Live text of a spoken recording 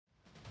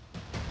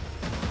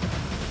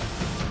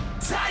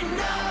Tighten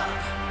up.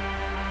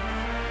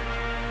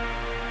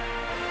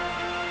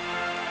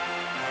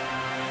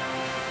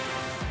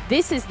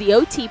 This is the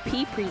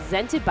OTP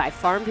presented by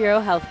Farm Bureau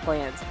Health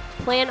Plans.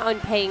 Plan on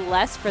paying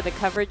less for the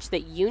coverage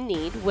that you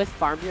need with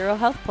Farm Bureau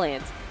Health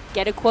Plans.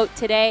 Get a quote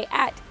today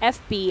at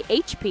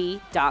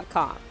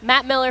fbhp.com.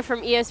 Matt Miller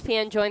from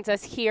ESPN joins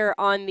us here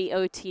on the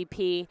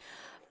OTP.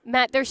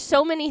 Matt, there's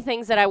so many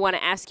things that I want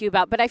to ask you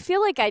about, but I feel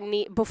like I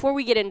need, before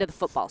we get into the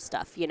football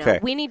stuff,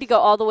 we need to go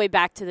all the way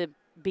back to the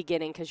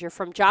beginning because you're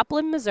from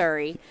Joplin,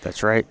 Missouri.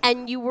 That's right.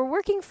 And you were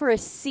working for a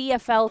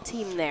CFL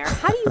team there.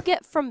 How do you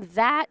get from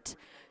that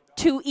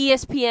to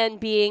ESPN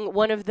being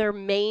one of their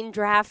main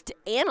draft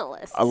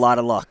analysts? A lot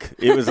of luck.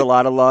 It was a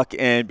lot of luck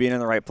and being in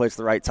the right place at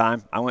the right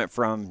time. I went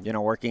from,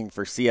 working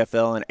for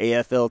CFL and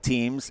AFL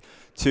teams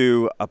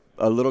to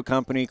a little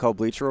company called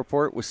Bleacher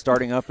Report, was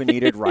starting up and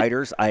needed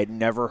writers. I had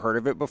never heard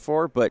of it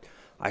before, but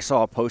I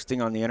saw a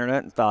posting on the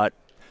internet and thought,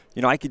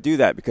 I could do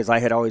that because I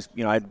had always,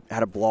 I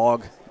had a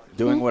blog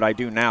doing what I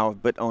do now,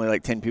 but only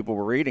like 10 people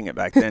were reading it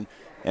back then.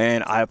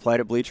 And I applied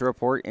at Bleacher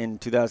Report in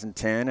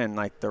 2010,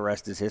 and the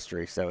rest is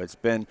history. So it's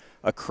been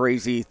a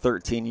crazy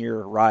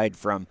 13-year ride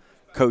from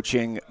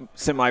coaching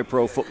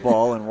semi-pro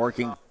football and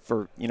working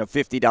for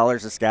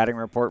 $50 a scouting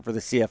report for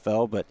the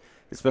CFL, but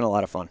it's been a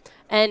lot of fun.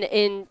 And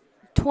in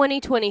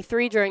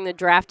 2023, during the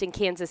draft in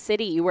Kansas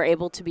City, you were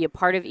able to be a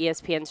part of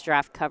ESPN's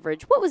draft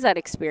coverage. What was that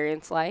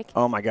experience like?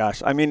 Oh, my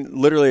gosh. I mean,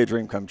 literally a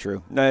dream come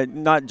true.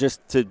 Not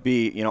just to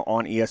be,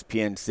 on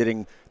ESPN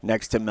sitting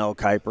next to Mel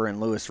Kiper and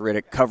Louis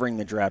Riddick covering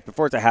the draft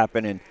before it to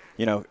happen and,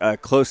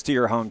 close to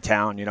your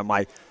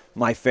hometown.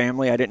 My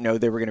family, I didn't know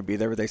they were going to be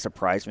there, but they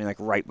surprised me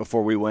right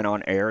before we went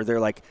on air.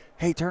 They're like,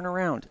 "Hey, turn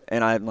around."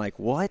 And I'm like,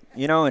 "What?"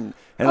 And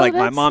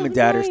my mom and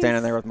dad are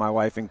standing there with my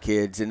wife and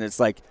kids, and it's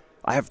like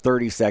I have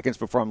 30 seconds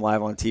before I'm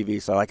live on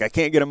TV. So I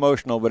can't get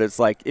emotional, but it's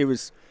it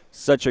was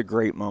such a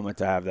great moment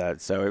to have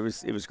that. So it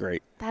was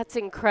great. That's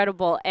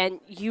incredible. And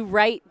you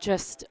write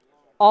just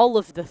all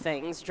of the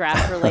things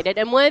draft related.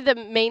 And one of the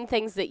main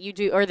things that you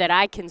do, or that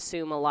I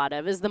consume a lot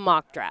of, is the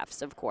mock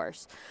drafts, of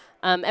course.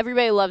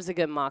 Everybody loves a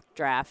good mock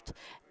draft.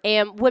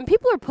 And when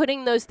people are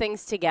putting those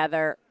things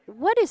together,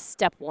 what is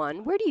step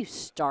one? Where do you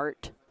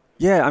start?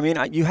 Yeah, I mean,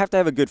 you have to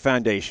have a good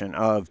foundation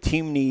of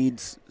team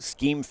needs,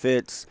 scheme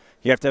fits.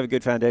 You have to have a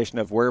good foundation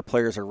of where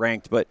players are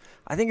ranked. But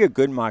I think a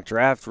good mock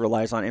draft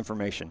relies on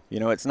information.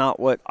 It's not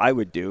what I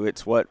would do.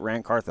 It's what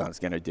Rand Carthon's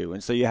going to do.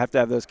 And so you have to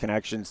have those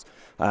connections.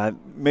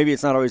 Maybe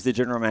it's not always the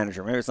general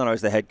manager. Maybe it's not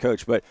always the head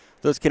coach. But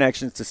those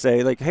connections to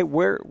say, hey,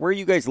 where are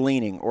you guys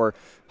leaning? Or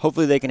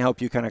hopefully they can help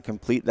you kind of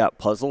complete that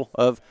puzzle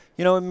of,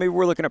 maybe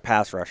we're looking at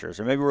pass rushers.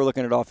 Or maybe we're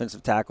looking at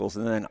offensive tackles.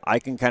 And then I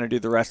can kind of do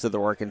the rest of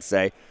the work and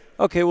say,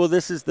 okay, well,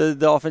 this is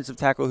the offensive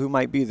tackle who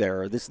might be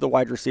there, or this is the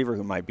wide receiver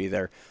who might be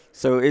there.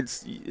 So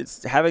it's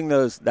having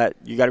those that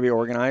you got to be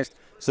organized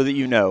so that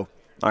all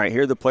right,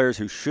 here are the players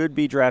who should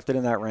be drafted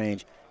in that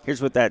range.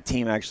 Here's what that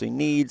team actually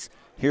needs.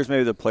 Here's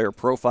maybe the player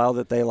profile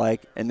that they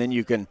like, and then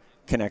you can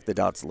connect the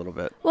dots a little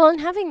bit. Well,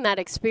 and having that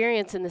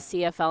experience in the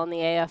CFL and the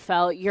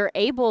AFL, you're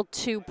able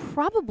to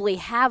probably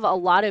have a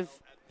lot of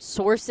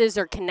sources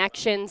or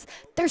connections.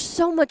 There's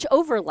so much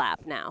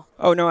overlap now.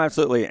 Oh, no,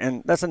 absolutely.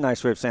 And that's a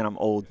nice way of saying I'm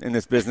old in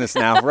this business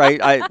now, right?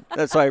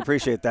 That's why I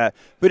appreciate that.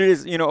 But it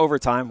is, over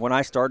time, when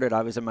I started,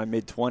 I was in my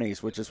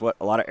mid-20s, which is what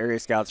a lot of area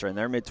scouts are in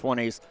their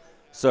mid-20s.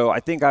 So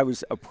I think I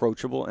was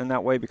approachable in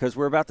that way because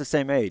we're about the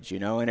same age,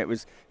 and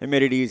it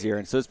made it easier.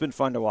 And so it's been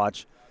fun to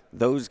watch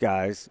those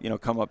guys,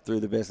 come up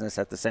through the business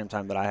at the same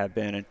time that I have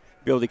been and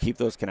be able to keep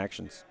those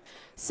connections.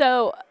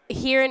 So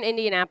here in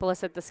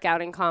Indianapolis at the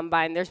Scouting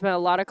Combine, there's been a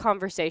lot of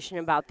conversation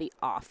about the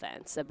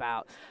offense,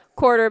 about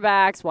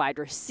quarterbacks, wide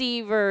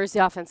receivers,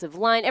 the offensive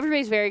line.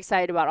 Everybody's very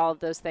excited about all of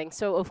those things.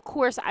 So, of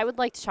course, I would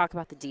like to talk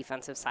about the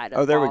defensive side of the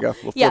ball. Oh, there we go.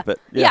 We'll flip it.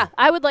 Yeah,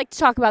 I would like to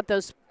talk about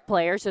those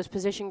players, those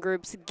position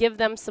groups, give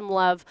them some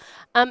love.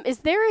 Is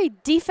there a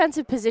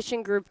defensive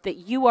position group that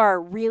you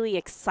are really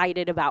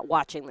excited about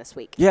watching this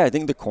week? Yeah, I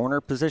think the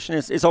corner position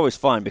is always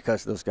fun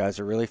because those guys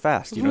are really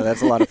fast.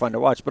 That's a lot of fun to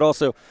watch. But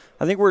also,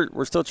 I think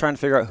we're still trying to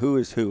figure out who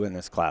is who in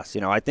this class.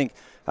 I think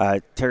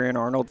Terrion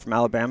Arnold from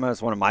Alabama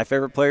is one of my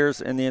favorite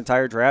players in the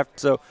entire draft.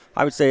 So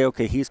I would say,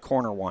 okay, he's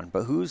corner one.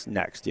 But who's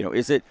next?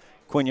 Is it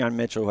Quinyon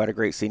Mitchell, who had a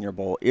great Senior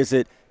Bowl? Is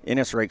it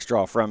Ennis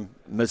Rakestraw from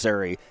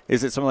Missouri?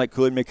 Is it someone like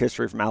Kool-Aid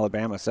McHistory from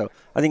Alabama? So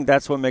I think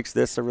that's what makes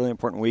this a really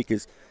important week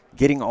is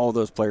getting all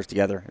those players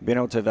together and being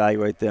able to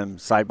evaluate them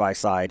side by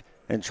side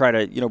and try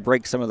to,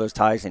 break some of those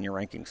ties in your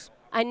rankings.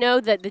 I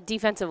know that the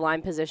defensive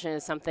line position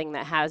is something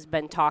that has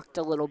been talked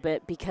a little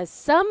bit because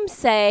some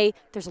say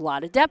there's a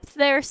lot of depth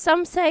there.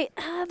 Some say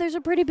there's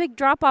a pretty big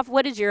drop-off.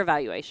 What is your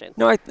evaluation?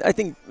 No, I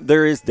think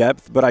there is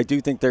depth, but I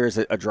do think there is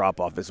a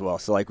drop-off as well.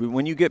 So,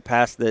 when you get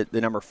past the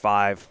number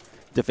 5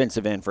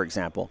 defensive end, for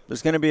example,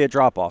 there's going to be a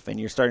drop-off, and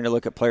you're starting to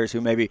look at players who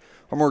maybe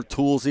are more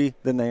toolsy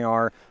than they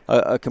are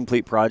a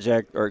complete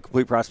project or a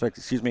complete prospect,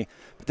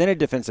 But then a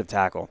defensive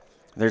tackle.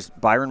 There's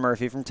Byron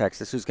Murphy from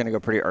Texas who's going to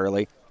go pretty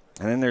early.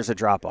 And then there's a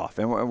drop-off.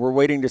 And we're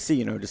waiting to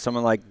see, does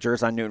someone like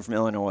Jerzon Newton from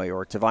Illinois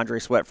or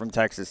Tavondre Sweat from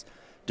Texas,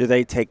 do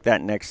they take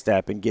that next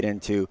step and get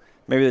into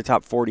maybe the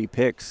top 40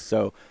 picks?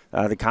 So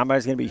the combine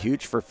is going to be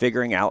huge for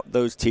figuring out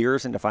those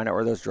tiers and to find out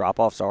where those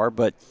drop-offs are.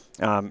 But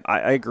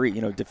I agree,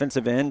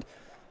 defensive end,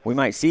 we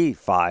might see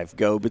 5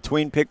 go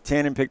between pick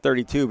 10 and pick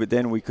 32, but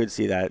then we could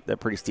see that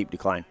pretty steep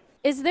decline.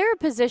 Is there a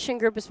position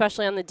group,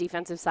 especially on the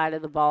defensive side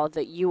of the ball,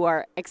 that you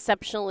are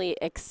exceptionally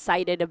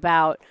excited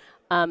about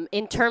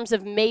in terms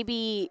of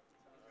maybe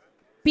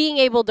being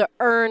able to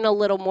earn a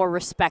little more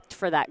respect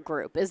for that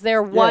group? Is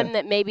there one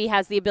that maybe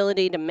has the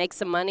ability to make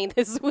some money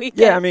this weekend?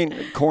 Yeah, I mean,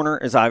 corner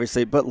is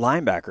obviously, but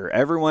linebacker,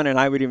 everyone, and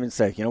I would even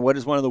say, what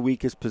is one of the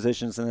weakest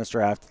positions in this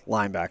draft?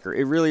 Linebacker.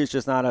 It really is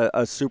just not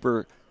a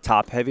super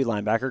top-heavy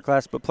linebacker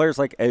class, but players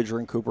like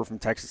Edgerrin Cooper from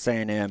Texas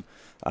A&M,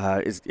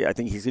 I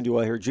think he's going to do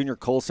well here. Junior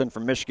Colson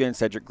from Michigan,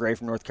 Cedric Gray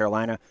from North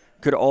Carolina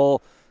could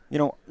all,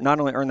 not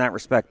only earn that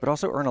respect, but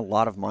also earn a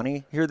lot of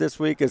money here this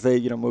week as they,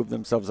 move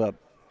themselves up.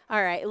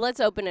 All right, let's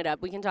open it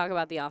up. We can talk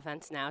about the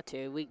offense now,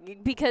 too,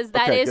 because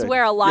that is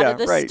where a lot of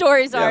the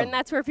stories are, and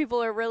that's where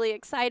people are really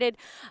excited.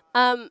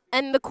 And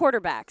the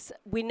quarterbacks.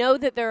 We know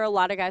that there are a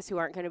lot of guys who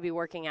aren't going to be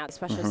working out,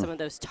 especially some of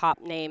those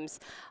top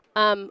names. Who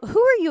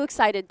are you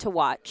excited to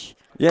watch?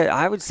 Yeah,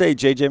 I would say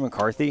J.J.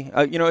 McCarthy,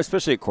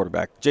 especially at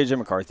quarterback, J.J.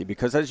 McCarthy,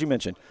 because as you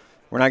mentioned,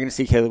 we're not going to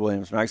see Caleb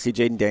Williams, we're not going to see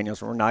Jaden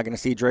Daniels, we're not going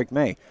to see Drake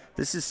May.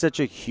 This is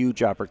such a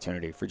huge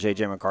opportunity for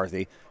J.J.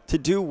 McCarthy to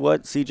do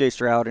what C.J.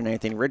 Stroud and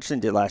Anthony Richardson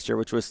did last year,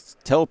 which was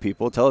tell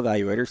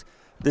evaluators,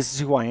 this is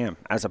who I am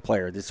as a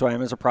player. This is who I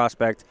am as a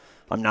prospect.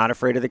 I'm not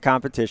afraid of the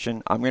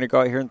competition. I'm going to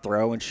go out here and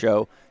throw and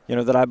show,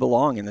 that I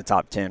belong in the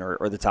top 10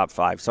 or the top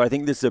 5. So I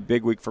think this is a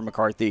big week for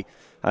McCarthy,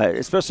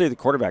 especially the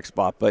quarterback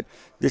spot. But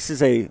this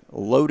is a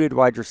loaded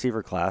wide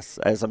receiver class,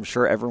 as I'm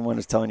sure everyone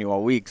is telling you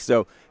all week.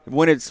 So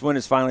when it's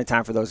finally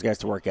time for those guys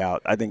to work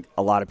out, I think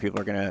a lot of people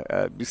are going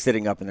to be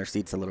sitting up in their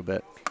seats a little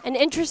bit. An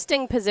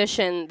interesting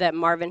position that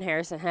Marvin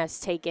Harrison has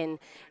taken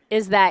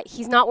is that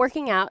he's not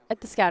working out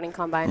at the scouting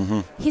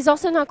combine. He's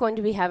also not going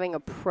to be having a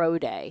pro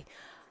day.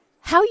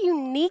 How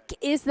unique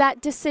is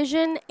that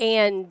decision,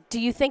 and do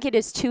you think it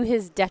is to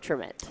his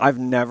detriment? I've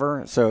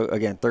never, so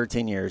again,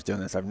 13 years doing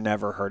this, I've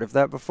never heard of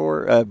that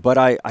before, but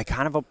I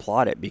kind of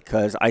applaud it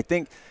because I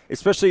think,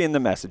 especially in the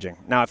messaging,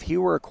 now if he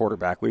were a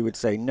quarterback, we would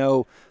say,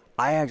 no,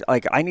 I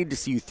need to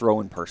see you throw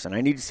in person.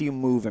 I need to see you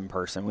move in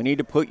person. We need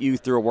to put you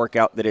through a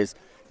workout that is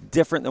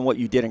different than what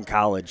you did in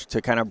college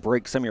to kind of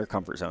break some of your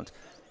comfort zones.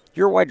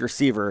 You're a wide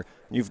receiver,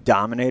 you've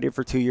dominated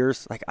for 2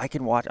 years. I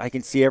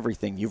can see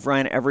everything. You've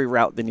run every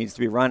route that needs to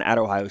be run at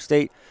Ohio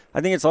State.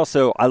 I think it's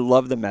also, I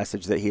love the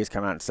message that he has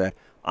come out and said,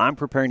 I'm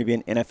preparing to be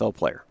an NFL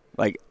player.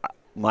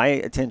 My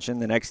attention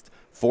the next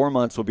 4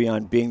 months will be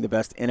on being the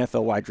best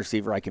NFL wide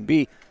receiver I can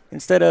be,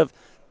 instead of,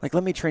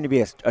 let me train to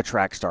be a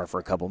track star for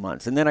a couple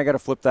months. And then I got to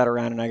flip that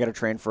around and I got to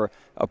train for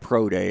a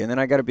pro day. And then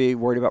I got to be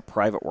worried about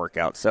private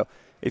workouts. So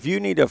if you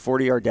need a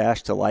 40-yard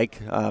dash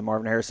to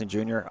Marvin Harrison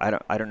Jr.,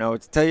 I don't know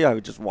what to tell you. I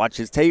would just watch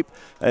his tape,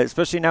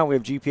 especially now we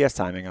have GPS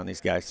timing on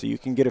these guys. So you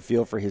can get a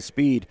feel for his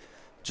speed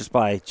just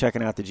by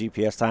checking out the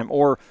GPS time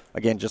or,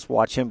 again, just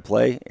watch him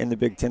play in the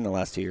Big Ten the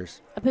last 2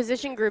 years. A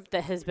position group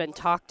that has been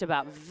talked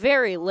about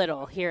very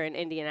little here in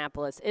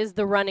Indianapolis is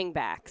the running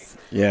backs.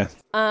 Yeah.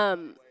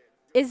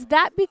 Is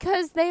that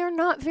because they are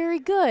not very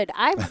good?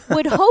 I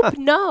would hope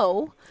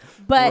no,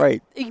 but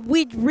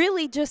we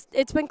really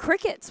it's been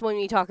crickets when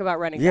we talk about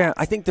running backs. Yeah,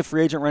 I think the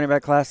free agent running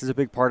back class is a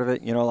big part of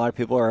it. A lot of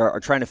people are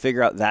trying to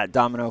figure out that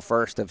domino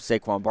first of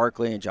Saquon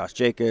Barkley and Josh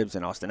Jacobs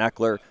and Austin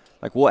Eckler.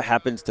 What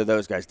happens to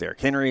those guys? Derrick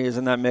Henry is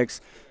in that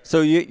mix. So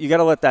you got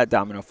to let that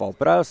domino fall.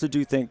 But I also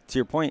do think, to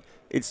your point,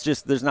 it's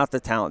just there's not the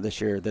talent this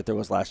year that there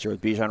was last year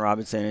with Bijan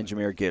Robinson and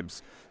Jahmyr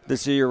Gibbs.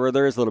 This year where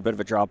there is a little bit of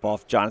a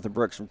drop-off, Jonathan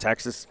Brooks from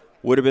Texas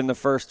would have been the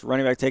first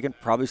running back taken,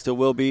 probably still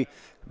will be,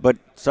 but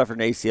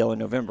suffered an ACL in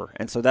November.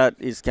 And so that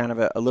is kind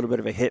of a little bit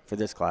of a hit for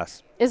this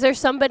class. Is there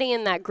somebody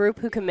in that group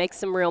who can make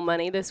some real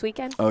money this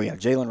weekend? Oh, yeah,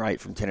 Jalen Wright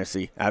from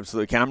Tennessee.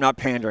 Absolutely can. I'm not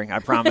pandering, I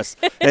promise.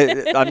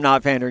 I'm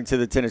not pandering to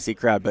the Tennessee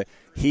crowd, but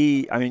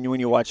when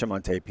you watch him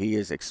on tape, he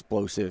is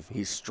explosive.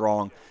 He's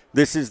strong.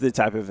 This is the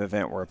type of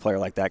event where a player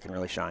like that can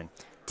really shine.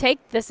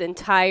 Take this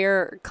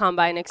entire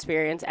combine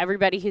experience,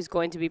 everybody who's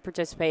going to be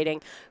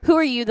participating, who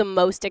are you the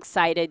most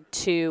excited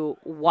to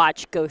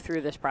watch go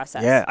through this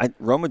process? Yeah,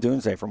 Rome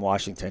Odunze from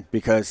Washington,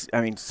 because,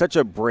 such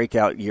a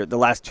breakout year, the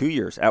last 2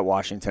 years at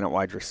Washington at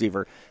wide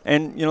receiver.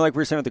 And, like we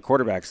were saying with the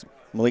quarterbacks,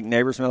 Malik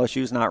Neighbors from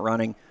LSU is not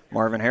running.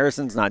 Marvin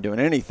Harrison's not doing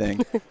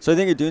anything. So I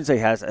think Odunze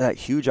has that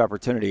huge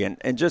opportunity.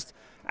 And just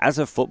as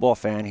a football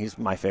fan, he's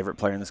my favorite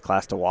player in this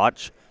class to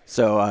watch.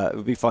 So it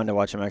would be fun to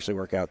watch him actually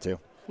work out, too.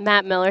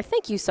 Matt Miller,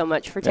 thank you so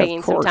much for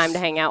taking some time to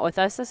hang out with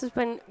us. This has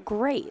been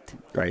great.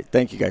 Great.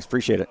 Thank you, guys.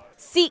 Appreciate it.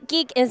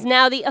 SeatGeek is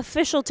now the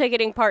official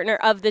ticketing partner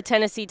of the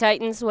Tennessee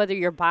Titans. Whether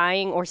you're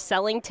buying or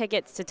selling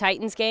tickets to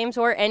Titans games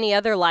or any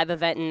other live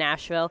event in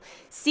Nashville,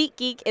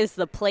 SeatGeek is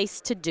the place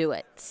to do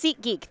it.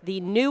 SeatGeek, the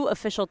new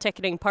official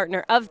ticketing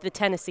partner of the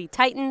Tennessee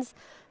Titans,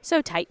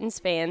 so Titans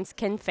fans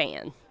can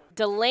fan.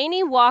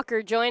 Delaney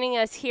Walker joining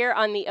us here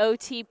on the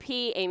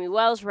OTP. Amie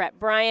Wells, Rhett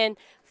Bryan.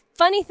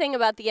 Funny thing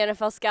about the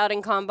NFL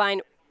Scouting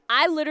Combine,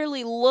 I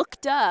literally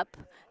looked up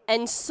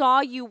and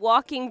saw you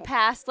walking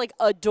past like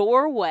a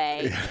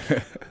doorway.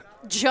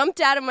 Jumped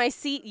out of my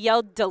seat,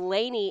 yelled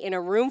Delaney in a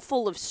room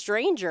full of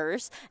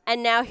strangers,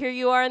 and now here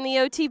you are in the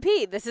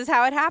OTP. This is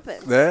how it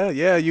happens.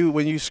 Yeah.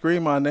 When you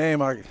screamed my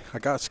name, I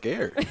got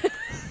scared.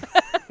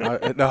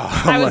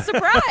 I was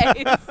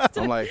surprised.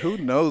 I'm like, who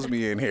knows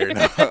me in here?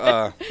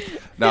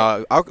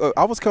 No,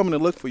 I was coming to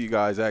look for you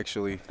guys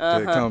actually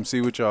to come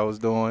see what y'all was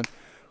doing.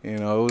 You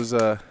know, it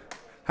was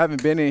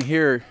haven't been in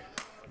here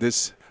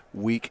this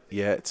week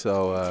yet,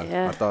 so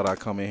I thought I'd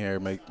come in here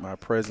and make my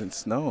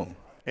presence known.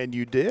 And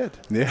you did.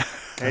 Yeah.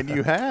 And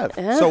you have.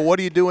 Yeah. So what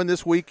are you doing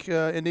this week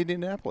in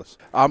Indianapolis?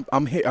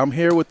 I'm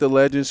here with the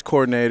Legends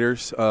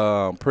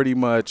coordinators. Pretty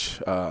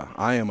much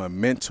I am a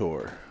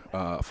mentor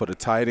for the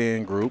tight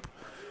end group.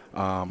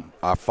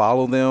 I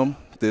follow them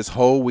this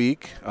whole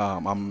week.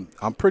 I'm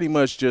pretty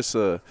much just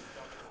a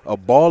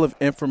ball of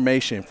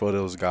information for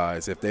those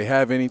guys. If they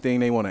have anything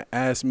they want to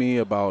ask me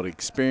about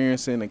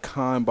experiencing the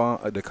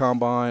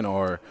combine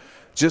or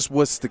just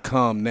what's to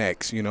come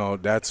next, you know,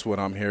 that's what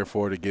I'm here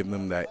for, to give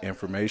them that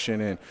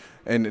information.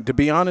 And to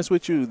be honest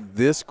with you,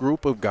 this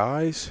group of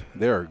guys,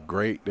 they're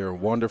great. They're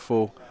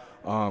wonderful.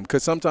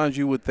 Because sometimes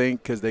you would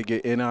think because they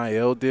get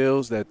NIL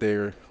deals that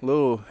they're a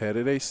little ahead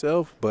of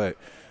themselves, but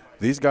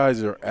these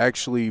guys are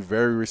actually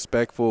very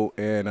respectful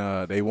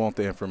and they want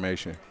the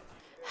information.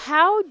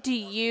 How do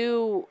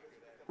you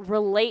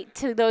relate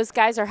to those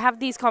guys or have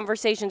these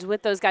conversations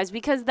with those guys?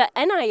 Because the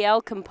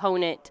NIL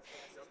component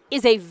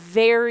is a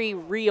very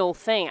real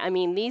thing. I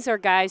mean, these are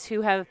guys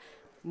who have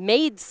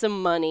made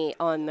some money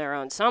on their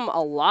own, some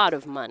a lot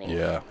of money.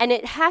 Yeah. And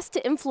it has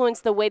to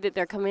influence the way that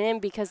they're coming in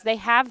because they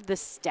have the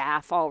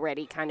staff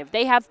already kind of.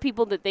 They have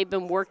people that they've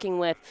been working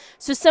with.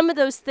 So some of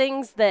those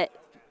things that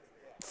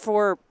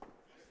for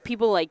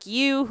people like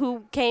you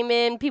who came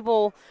in,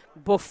 people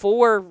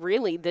before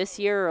really this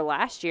year or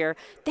last year,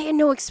 they had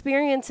no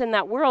experience in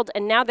that world,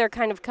 and now they're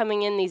kind of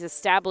coming in these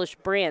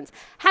established brands.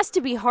 Has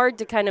to be hard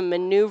to kind of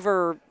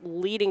maneuver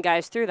leading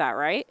guys through that,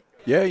 right?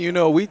 Yeah, you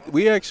know,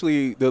 we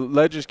actually, the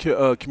Legends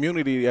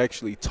community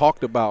actually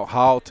talked about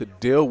how to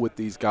deal with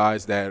these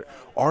guys that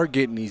are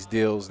getting these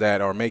deals,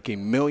 that are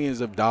making millions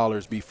of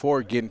dollars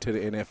before getting to the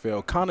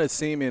NFL, kind of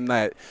seeming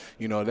that,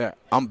 you know, that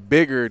I'm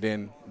bigger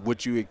than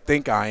what you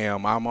think I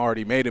am. I'm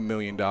already made $1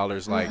 million.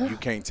 Like, you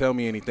can't tell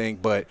me anything.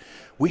 But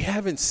we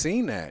haven't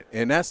seen that,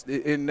 and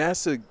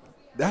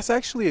that's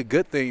actually a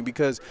good thing,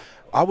 because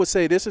I would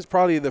say this is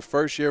probably the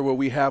first year where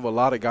we have a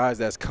lot of guys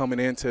that's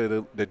coming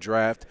into the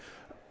draft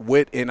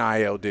with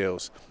NIL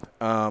deals,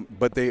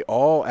 but they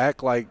all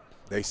act like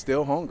they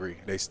still hungry.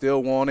 They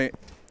still want it,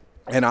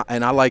 and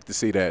I like to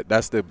see that.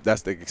 That's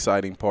the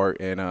exciting part,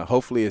 and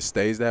hopefully it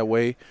stays that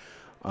way,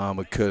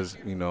 because,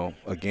 you know,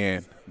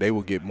 again, they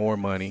will get more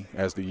money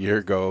as the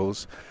year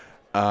goes.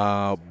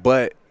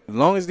 But as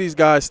long as these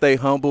guys stay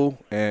humble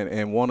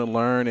and want to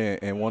learn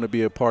and want to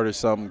be a part of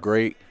something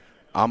great,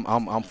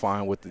 I'm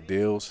fine with the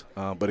deals.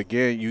 But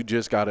again, you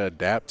just got to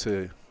adapt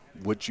to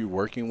what you're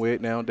working with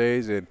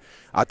nowadays, and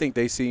I think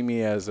they see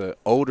me as an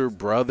older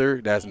brother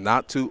that's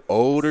not too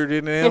older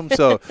than them,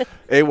 so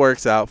it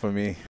works out for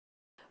me.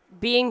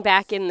 Being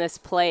back in this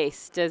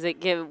place, does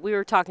it give – we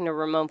were talking to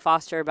Ramon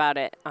Foster about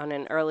it on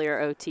an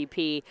earlier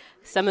OTP,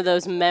 some of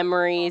those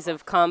memories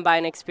of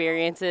combine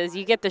experiences.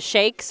 You get the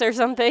shakes or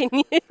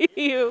something?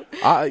 You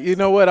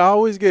know what? I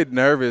always get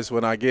nervous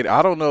when I get –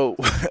 I don't know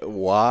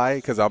why,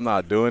 because I'm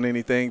not doing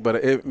anything,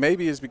 but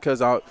maybe it's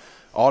because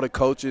all the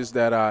coaches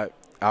that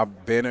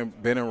I've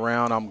been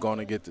around, I'm going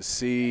to get to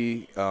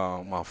see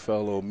my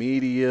fellow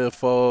media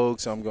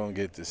folks. I'm going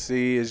to get to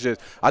see. It's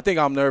just, I think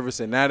I'm nervous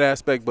in that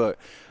aspect, but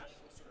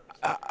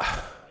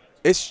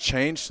it's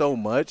changed so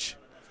much,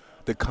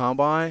 the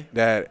combine,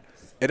 that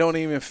it don't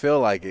even feel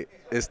like it.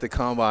 It's the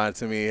combine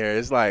to me here.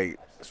 It's like,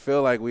 I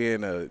feel like we're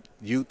in a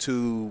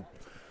YouTube,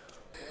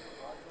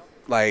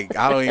 like,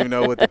 I don't even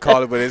know what to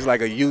call it, but it's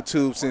like a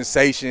YouTube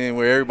sensation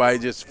where everybody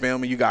just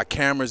filming. You got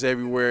cameras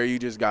everywhere. You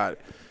just got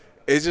 –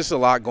 it's just a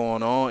lot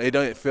going on. It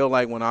doesn't feel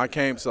like when I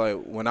came. So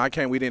like when I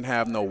came, we didn't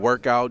have no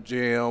workout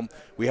gym.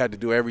 We had to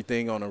do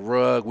everything on a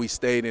rug. We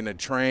stayed in a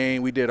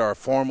train. We did our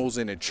formals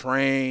in a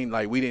train.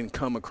 Like, we didn't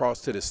come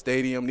across to the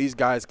stadium. These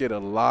guys get a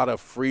lot of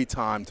free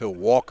time to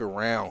walk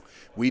around.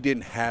 We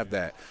didn't have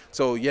that.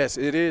 So, yes,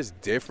 it is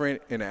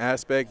different in an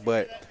aspect,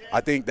 but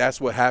I think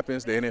that's what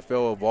happens. The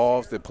NFL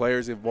evolves, the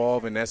players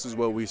evolve, and this is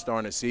what we're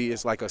starting to see.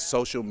 It's like a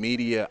social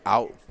media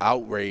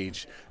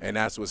outrage, and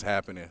that's what's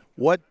happening.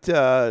 What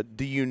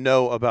do you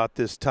know about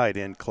this tight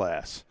end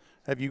class?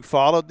 Have you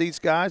followed these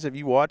guys? Have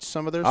you watched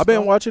some of their stuff? I've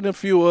been watching a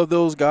few of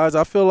those guys.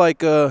 I feel like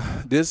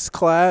this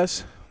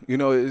class, you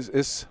know,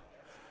 it's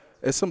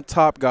some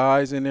top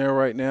guys in there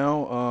right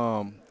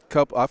now.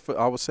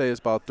 I would say it's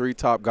about 3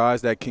 top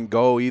guys that can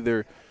go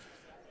either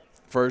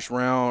first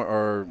round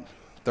or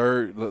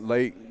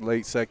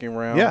late second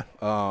round.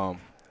 Yeah.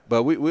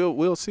 But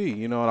we'll see.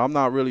 You know, and I'm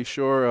not really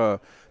sure.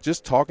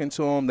 Just talking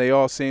to them, they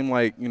all seem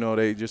like, you know,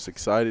 they just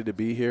excited to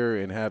be here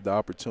and have the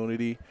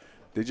opportunity.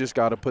 They just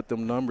got to put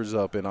them numbers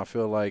up, and I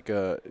feel like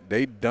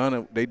they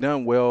done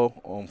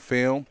well on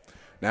film.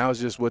 Now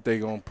it's just what they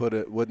gonna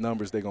what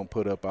numbers they gonna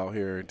put up out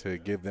here to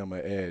give them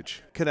an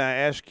edge. Can I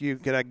ask you?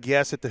 Can I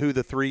guess at who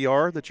the 3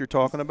 are that you're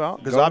talking about?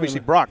 Because Go obviously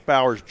ahead. Brock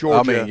Bowers,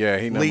 Georgia,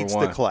 he leads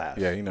 #1. the class.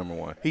 Yeah, he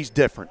 #1. He's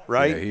different,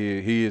 right?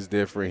 Yeah, he is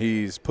different.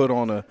 He's put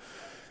on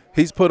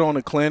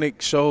a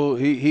clinic show.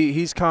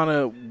 He's kind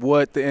of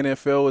what the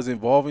NFL is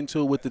evolving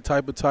to with the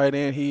type of tight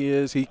end he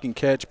is. He can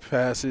catch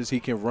passes. He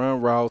can run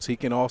routes. He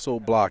can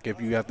also block.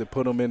 If you have to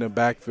put him in the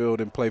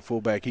backfield and play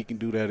fullback, he can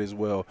do that as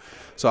well.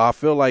 So I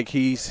feel like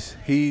he's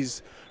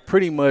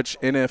pretty much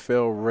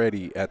NFL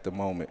ready at the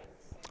moment.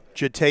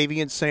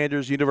 Jatavian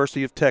Sanders,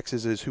 University of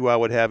Texas, is who I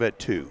would have at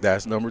 2.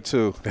 That's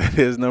 #2. That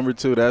is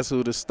 #2. That's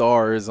who the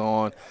star is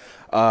on.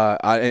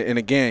 And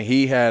again,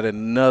 he had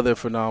another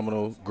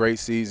phenomenal, great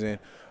season.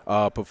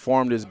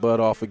 Performed his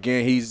butt off.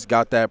 Again, he's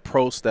got that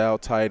pro-style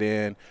tight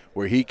end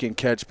where he can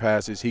catch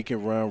passes, he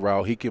can run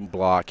route, he can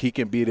block, he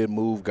can be the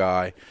move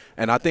guy.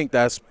 And I think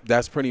that's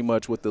pretty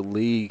much what the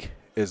league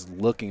is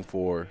looking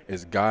for,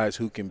 is guys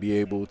who can be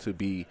able to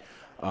be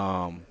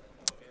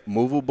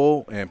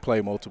movable and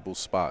play multiple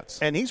spots.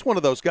 And he's one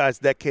of those guys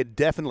that could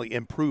definitely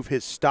improve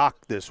his stock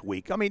this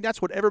week. I mean, that's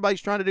what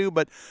everybody's trying to do.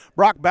 But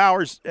Brock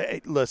Bowers,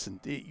 listen,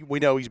 we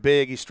know he's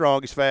big, he's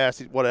strong, he's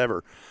fast,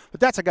 whatever. But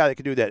that's a guy that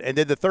can do that. And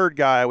then the third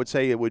guy, I would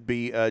say it would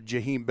be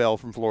Jaheim Bell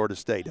from Florida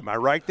State. Am I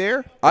right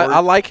there? I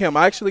like him.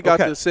 I actually got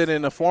to sit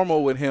in a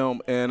formal with him,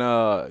 and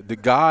the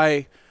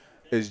guy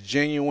is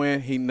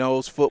genuine. He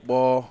knows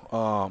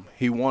football.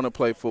 He want to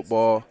play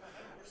football.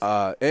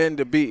 And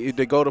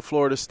to go to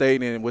Florida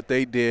State and what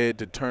they did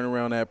to turn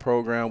around that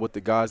program with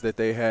the guys that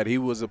they had, he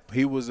was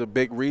a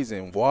big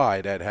reason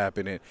why that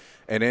happened.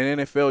 And in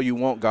NFL, you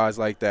want guys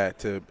like that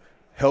to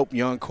help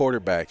young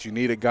quarterbacks. You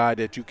need a guy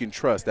that you can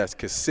trust, that's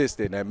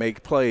consistent, that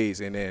make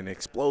plays, and then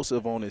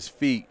explosive on his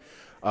feet.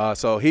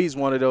 So he's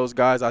one of those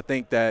guys. I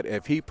think that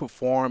if he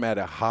perform at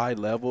a high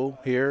level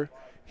here,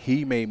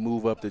 he may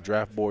move up the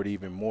draft board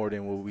even more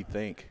than what we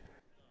think.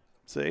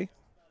 See?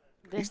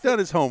 He's done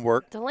his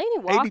homework. Delaney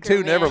Walker, 82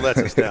 man. never lets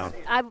us down.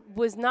 I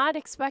was not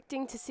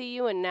expecting to see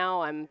you, and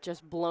now I'm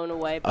just blown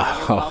away by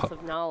your wealth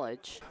of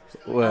knowledge.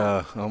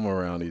 Well, I'm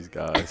around these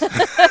guys.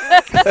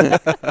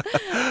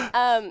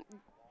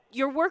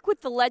 Your work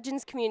with the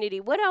Legends community,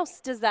 what else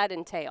does that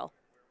entail?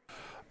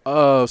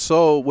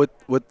 So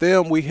with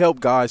them, we help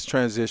guys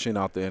transition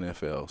out the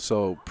NFL.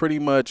 So pretty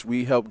much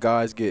we help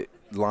guys get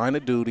line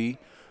of duty,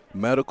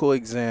 medical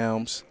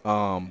exams.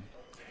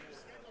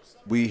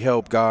 We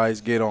help guys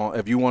get on,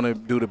 if you want to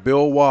do the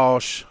Bill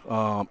Walsh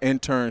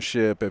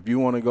internship, if you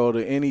want to go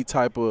to any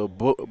type of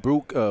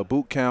boot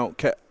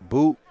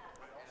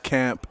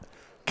camp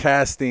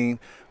casting,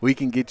 we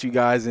can get you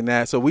guys in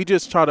that. So we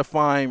just try to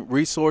find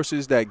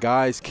resources that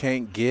guys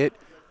can't get,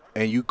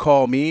 and you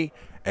call me,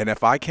 and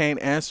if I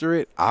can't answer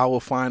it, I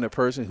will find a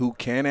person who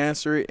can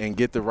answer it and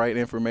get the right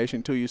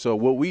information to you. So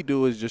what we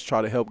do is just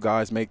try to help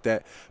guys make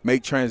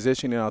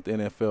transitioning out the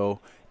NFL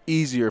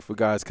easier for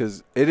guys,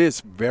 because it is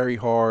very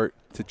hard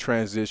to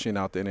transition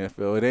out the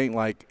NFL. It ain't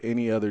like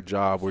any other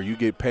job where you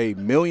get paid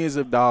millions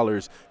of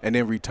dollars and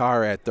then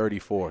retire at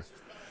 34.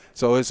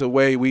 So it's a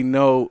way, we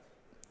know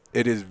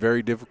it is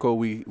very difficult.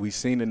 We've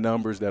seen the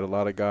numbers that a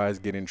lot of guys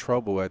get in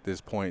trouble at this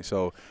point.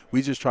 So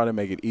we just try to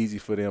make it easy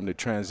for them to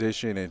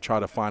transition and try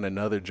to find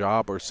another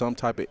job or some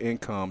type of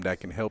income that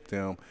can help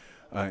them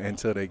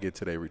until they get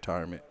to their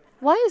retirement.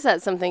 Why is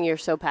that something you're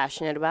so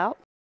passionate about?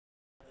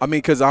 I mean,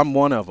 because I'm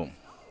one of them.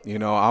 You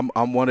know,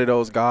 I'm one of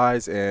those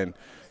guys, and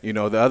you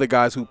know, the other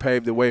guys who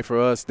paved the way for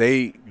us,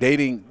 they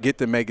didn't get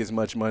to make as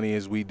much money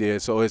as we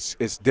did. So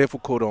it's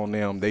difficult on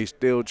them. They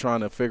still trying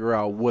to figure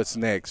out what's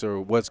next,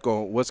 or what's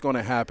going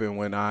to happen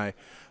when I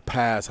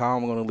pass, how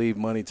I'm going to leave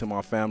money to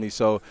my family.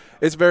 So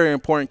it's very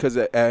important, because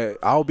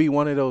I'll be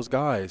one of those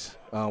guys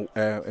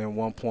at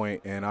one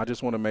point, and I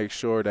just want to make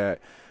sure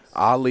that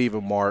I'll leave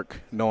a mark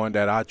knowing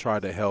that I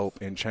tried to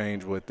help and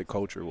change what the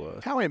culture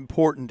was. How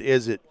important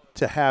is it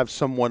to have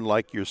someone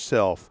like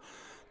yourself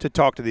to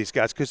talk to these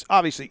guys? Because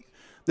obviously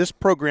this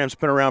program's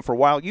been around for a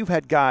while. You've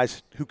had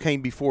guys who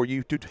came before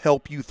you to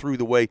help you through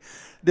the way.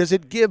 Does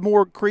it give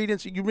more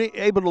credence? You're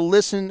able to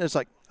listen. It's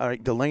like, all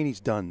right,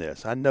 Delaney's done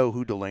this. I know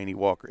who Delaney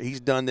Walker.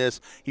 He's done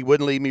this. He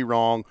wouldn't leave me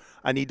wrong.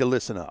 I need to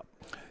listen up.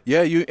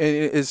 Yeah,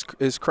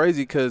 it's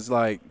crazy, because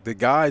like the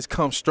guys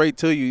come straight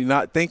to you,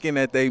 not thinking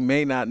that they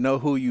may not know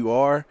who you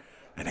are,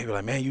 and they be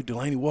like, "Man, you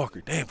Delaney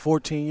Walker? Damn,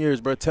 14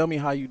 years, bro. Tell me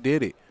how you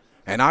did it."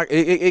 And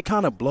it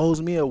kind of blows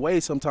me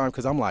away sometimes,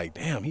 because I'm like,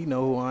 "Damn, he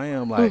know who I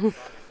am." Like,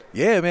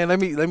 yeah, man. Let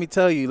me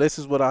tell you, this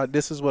is what I did.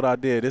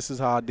 This is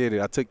how I did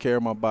it. I took care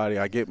of my body.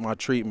 I get my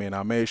treatment.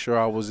 I made sure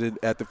I was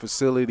at the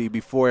facility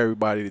before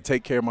everybody, to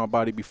take care of my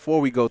body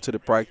before we go to the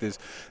practice.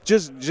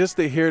 Just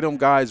to hear them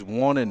guys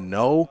want to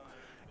know.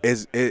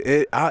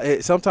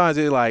 Sometimes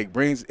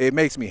it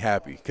makes me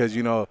happy, because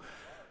you know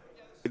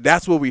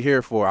that's what we're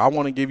here for. I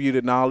want to give you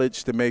the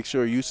knowledge to make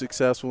sure you're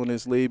successful in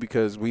this league,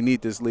 because we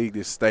need this league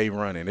to stay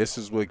running. This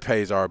is what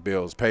pays our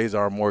bills, pays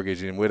our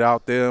mortgage, and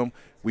without them,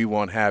 we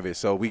won't have it.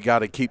 So we got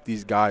to keep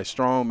these guys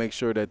strong, make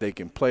sure that they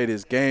can play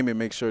this game, and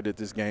make sure that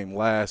this game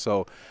lasts.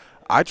 So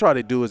I try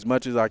to do as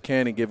much as I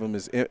can and give them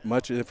as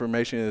much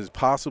information as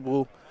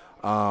possible,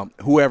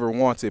 whoever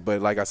wants it.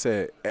 But like I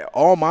said,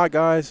 all my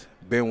guys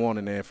been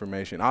wanting the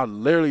information. I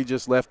literally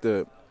just left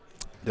the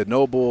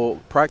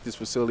Noble practice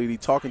facility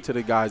talking to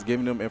the guys,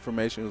 giving them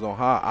information on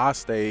how I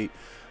stayed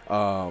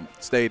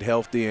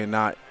healthy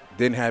and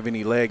didn't have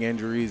any leg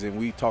injuries, and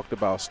we talked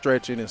about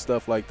stretching and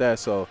stuff like that.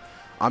 So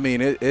I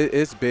mean,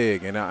 it's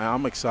big, and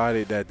I'm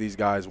excited that these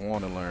guys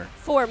want to learn.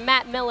 For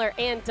Matt Miller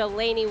and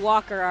Delaney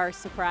Walker, our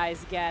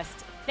surprise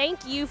guest,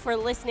 thank you for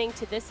listening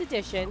to this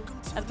edition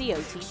of the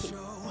OTP.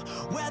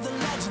 Where the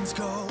legends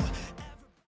go.